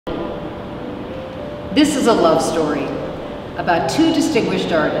This is a love story about two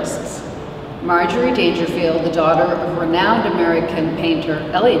distinguished artists, Marjorie Daingerfield, the daughter of renowned American painter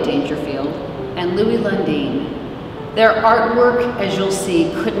Elliott Daingerfield, and Louis Lundean. Their artwork, as you'll see,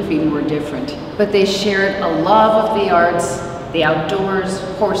 couldn't be more different, but they shared a love of the arts, the outdoors,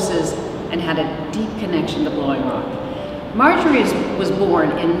 horses, and had a deep connection to blowing rock. Marjorie was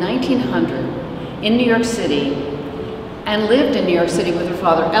born in 1900 in New York City and lived in New York City with her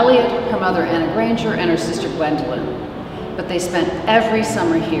father Elliott, her mother Anna Granger, and her sister Gwendolyn. But they spent every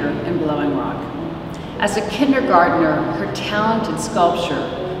summer here in Blowing Rock. As a kindergartner, her talent in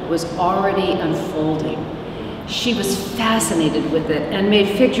sculpture was already unfolding. She was fascinated with it and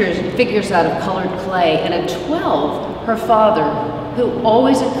made figures out of colored clay. And at 12, her father, who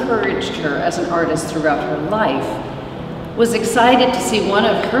always encouraged her as an artist throughout her life, was excited to see one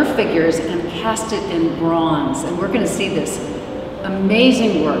of her figures and cast it in bronze. And we're going to see this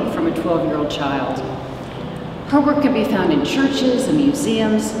amazing work from a 12-year-old child. Her work can be found in churches and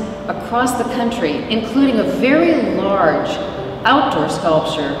museums across the country, including a very large outdoor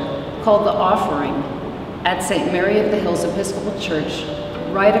sculpture called The Offering at St. Mary of the Hills Episcopal Church,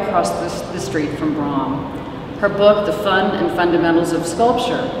 right across the street from Brom. Her book, The Fun and Fundamentals of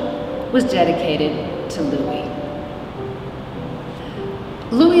Sculpture, was dedicated to Louis.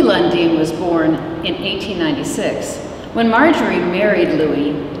 Louis Lundean was born in 1896. When Marjorie married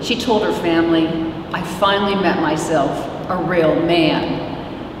Louis, she told her family, "I finally met myself a real man."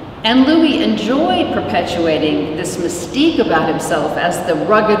 And Louis enjoyed perpetuating this mystique about himself as the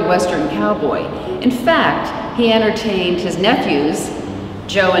rugged Western cowboy. In fact, he entertained his nephews,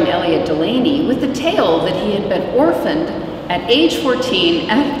 Joe and Elliott Delaney, with the tale that he had been orphaned at age 14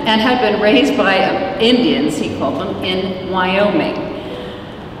 and had been raised by Indians, he called them, in Wyoming.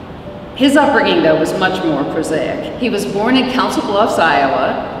 His upbringing, though, was much more prosaic. He was born in Council Bluffs,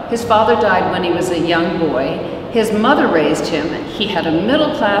 Iowa. His father died when he was a young boy. His mother raised him. He had a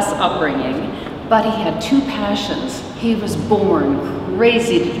middle-class upbringing, but he had two passions. He was born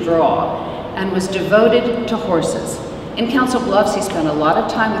crazy to draw and was devoted to horses. In Council Bluffs, he spent a lot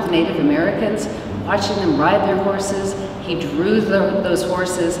of time with Native Americans, watching them ride their horses. He drew those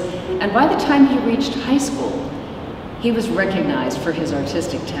horses, and by the time he reached high school, he was recognized for his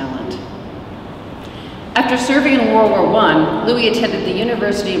artistic talent. After serving in World War I, Louis attended the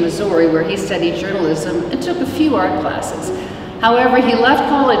University of Missouri, where he studied journalism and took a few art classes. However, he left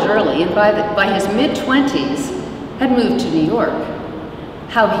college early and by his mid-20s had moved to New York.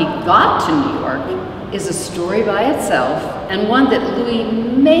 How he got to New York is a story by itself, and one that Louis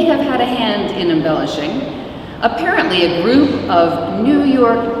may have had a hand in embellishing. Apparently, a group of New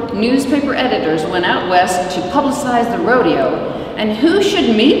York newspaper editors went out west to publicize the rodeo, and who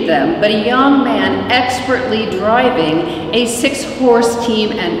should meet them but a young man expertly driving a 6-horse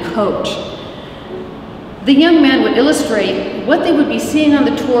team and coach. The young man would illustrate what they would be seeing on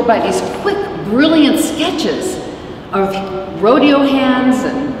the tour by these quick, brilliant sketches of rodeo hands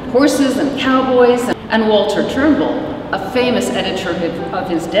and horses and cowboys. And Walter Turnbull, a famous editor of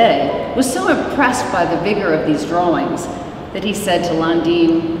his day, was so impressed by the vigor of these drawings that he said to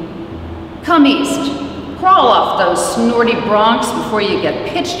Lundean, "Come east. Crawl off those snorty broncs before you get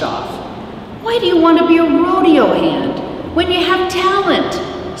pitched off. Why do you want to be a rodeo hand when you have talent?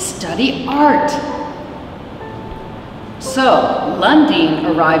 Study art." So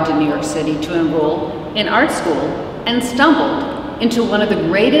Lundean arrived in New York City to enroll in art school and stumbled into one of the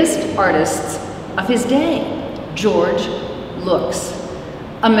greatest artists of his day, George Lux,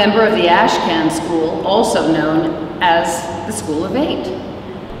 a member of the Ashcan School, also known as the School of Eight.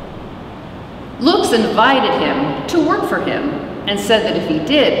 Lux invited him to work for him and said that if he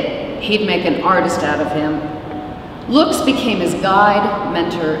did, he'd make an artist out of him. Lux became his guide,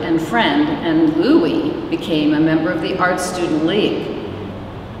 mentor, and friend, and Louis became a member of the Art Student League.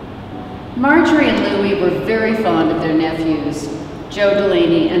 Marjorie and Louis were very fond of their nephews, Joe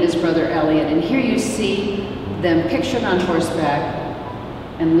Delaney and his brother Elliott, and here you see them pictured on horseback,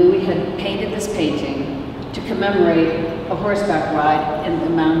 and Louis had painted this painting to commemorate a horseback ride in the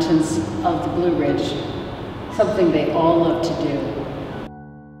mountains of the Blue Ridge, something they all love to do.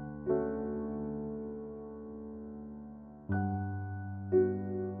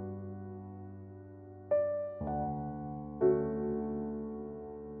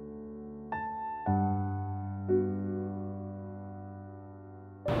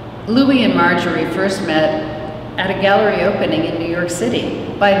 Louis and Marjorie first met at a gallery opening in New York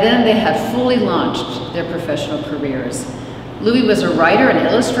City. By then, they had fully launched their professional careers. Louis was a writer and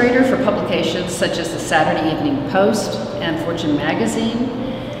illustrator for publications such as the Saturday Evening Post and Fortune magazine,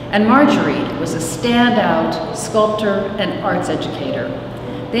 and Marjorie was a standout sculptor and arts educator.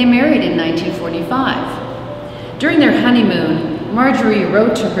 They married in 1945. During their honeymoon, Marjorie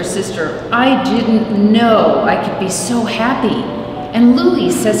wrote to her sister, "I didn't know I could be so happy." And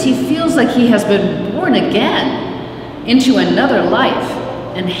Louis says he feels like he has been born again into another life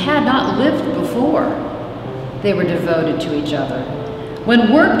and had not lived before. They were devoted to each other.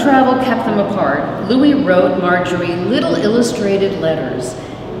 When work travel kept them apart, Louis wrote Marjorie little illustrated letters.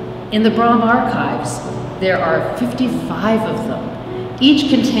 In the Brahm archives, there are 55 of them.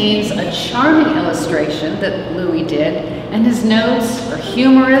 Each contains a charming illustration that Louis did, and his notes are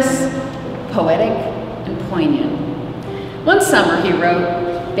humorous, poetic, and poignant. One summer he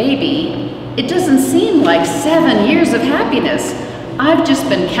wrote, "Baby, it doesn't seem like 7 years of happiness. I've just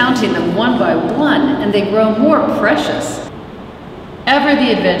been counting them one by one, and they grow more precious." Ever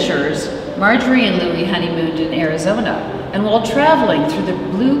the adventurers, Marjorie and Louis honeymooned in Arizona, and while traveling through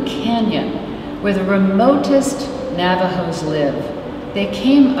the Blue Canyon, where the remotest Navajos live, they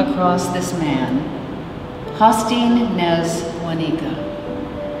came across this man, Hosteen Nez Juanica.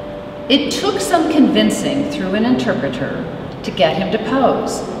 It took some convincing through an interpreter to get him to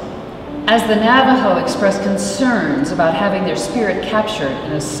pose, as the Navajo expressed concerns about having their spirit captured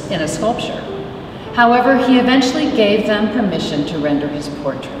in a sculpture. However, he eventually gave them permission to render his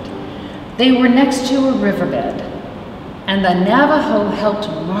portrait. They were next to a riverbed, and the Navajo helped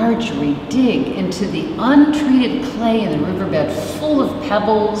Marjorie dig into the untreated clay in the riverbed full of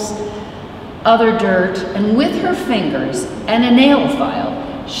pebbles, other dirt, and with her fingers and a nail file,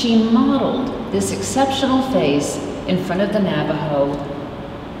 she modeled this exceptional face in front of the Navajo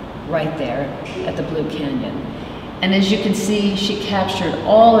right there at the Blue Canyon. And as you can see, she captured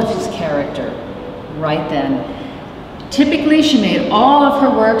all of his character right then. Typically, she made all of her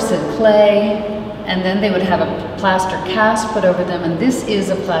works in clay, and then they would have a plaster cast put over them, and this is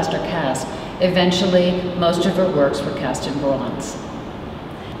a plaster cast. Eventually, most of her works were cast in bronze.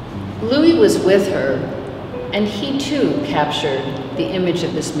 Louis was with her, and he too captured the image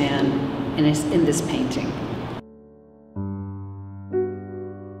of this man in this painting.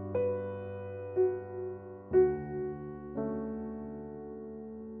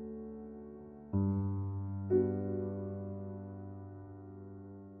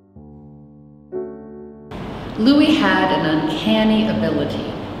 Louis had an uncanny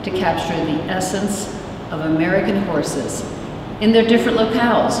ability to capture the essence of American horses in their different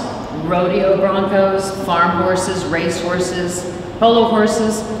locales: rodeo broncos, farm horses, race horses, polo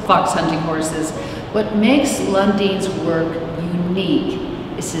horses, fox hunting horses. What makes Lundean's work unique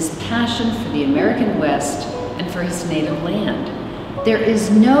is his passion for the American West and for his native land. There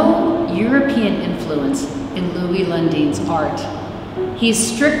is no European influence in Louis Lundean's art. He's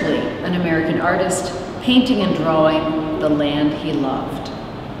strictly an American artist, painting and drawing the land he loved.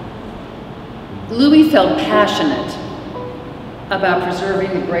 Louis felt passionate about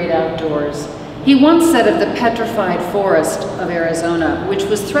preserving the great outdoors. He once said of the petrified forest of Arizona, which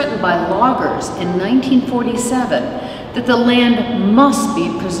was threatened by loggers in 1947, that the land must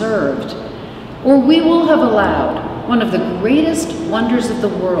be preserved, or we will have allowed one of the greatest wonders of the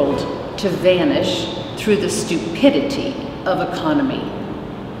world to vanish through the stupidity of economy.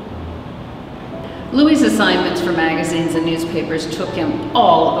 Louis's assignments for magazines and newspapers took him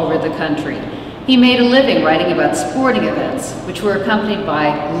all over the country. He made a living writing about sporting events, which were accompanied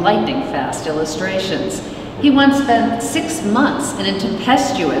by lightning-fast illustrations. He once spent 6 months in a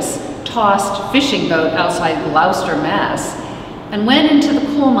tempestuous, tossed fishing boat outside Gloucester, Mass., and went into the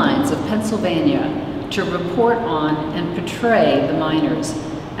coal mines of Pennsylvania to report on and portray the miners,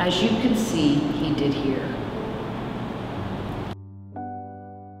 as you can see he did here.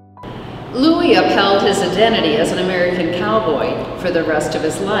 Louis upheld his identity as an American cowboy for the rest of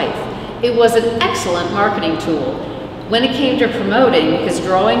his life. It was an excellent marketing tool when it came to promoting his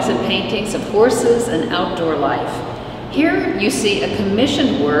drawings and paintings of horses and outdoor life. Here you see a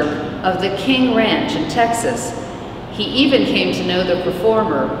commissioned work of the King Ranch in Texas. He even came to know the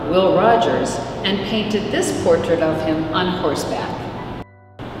performer, Will Rogers, and painted this portrait of him on horseback.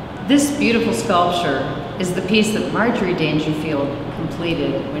 This beautiful sculpture is the piece that Marjorie Daingerfield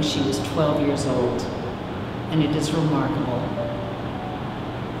completed when she was 12 years old, and it is remarkable.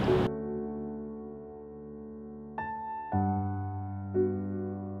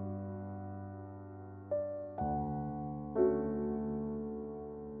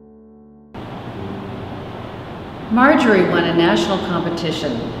 Marjorie won a national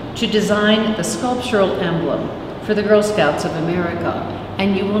competition to design the sculptural emblem for the Girl Scouts of America,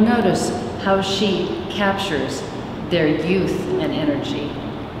 and you will notice how she captures their youth and energy.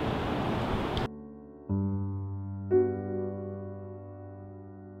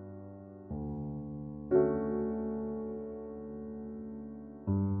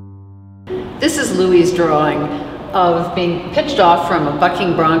 This is Louis's drawing of being pitched off from a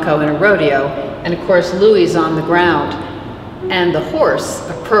bucking bronco in a rodeo, and of course Louis on the ground, and the horse,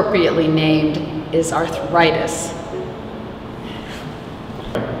 appropriately named, is Arthritis.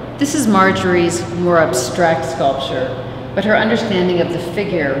 This is Marjorie's more abstract sculpture, but her understanding of the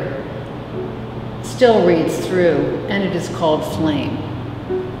figure still reads through, and it is called Flame.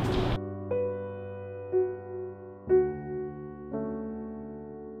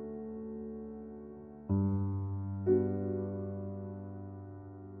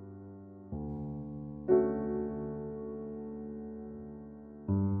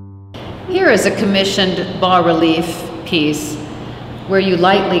 Here is a commissioned bas-relief piece where you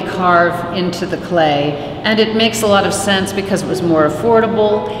lightly carve into the clay, and it makes a lot of sense because it was more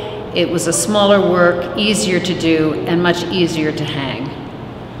affordable, it was a smaller work, easier to do, and much easier to hang.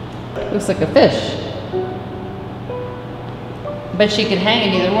 Looks like a fish, but she could hang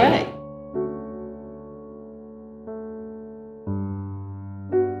it either way.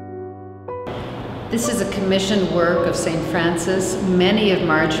 This is a commissioned work of St. Francis. Many of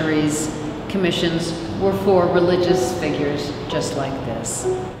Marjorie's commissions were for religious figures just like this.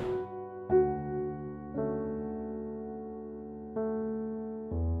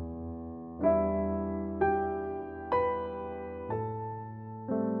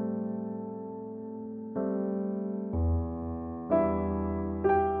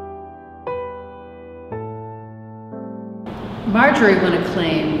 Marjorie won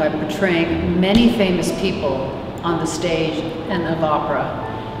acclaim by portraying many famous people on the stage and of opera.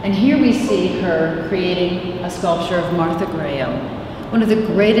 And here we see her creating a sculpture of Martha Graham, one of the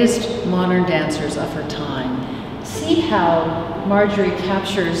greatest modern dancers of her time. See how Marjorie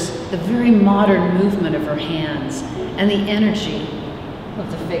captures the very modern movement of her hands and the energy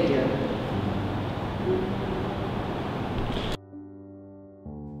of the figure.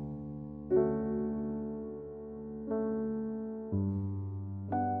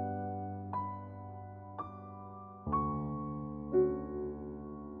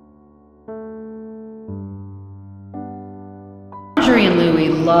 Marjorie and Louis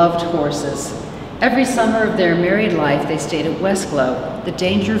loved horses. Every summer of their married life, they stayed at Westglow, the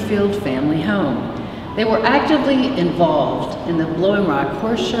Daingerfield family home. They were actively involved in the Blowing Rock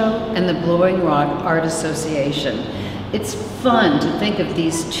Horse Show and the Blowing Rock Art Association. It's fun to think of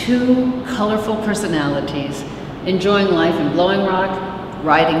these two colorful personalities enjoying life in Blowing Rock,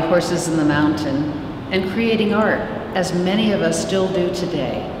 riding horses in the mountain, and creating art, as many of us still do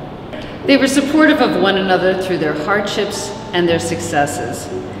today. They were supportive of one another through their hardships and their successes.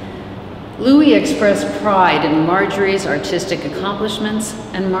 Louis expressed pride in Marjorie's artistic accomplishments,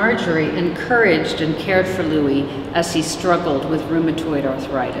 and Marjorie encouraged and cared for Louis as he struggled with rheumatoid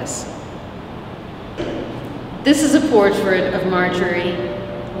arthritis. This is a portrait of Marjorie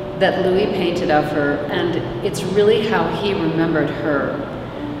that Louis painted of her, and it's really how he remembered her.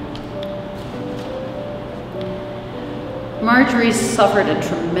 Marjorie suffered a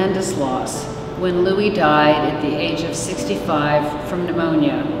tremendous loss when Louis died at the age of 65 from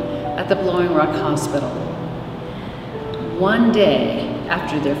pneumonia at the Blowing Rock Hospital, one day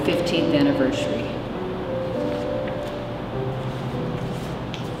after their 15th anniversary.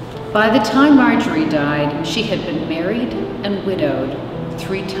 By the time Marjorie died, she had been married and widowed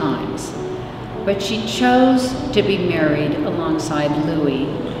 3 times, but she chose to be married alongside Louis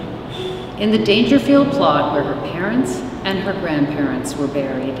in the Daingerfield plot where her parents and her grandparents were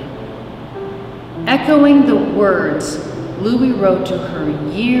buried. Echoing the words Louis wrote to her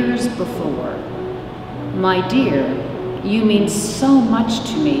years before, "My dear, you mean so much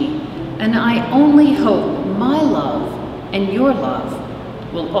to me, and I only hope my love and your love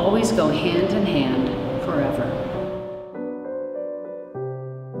will always go hand in hand forever."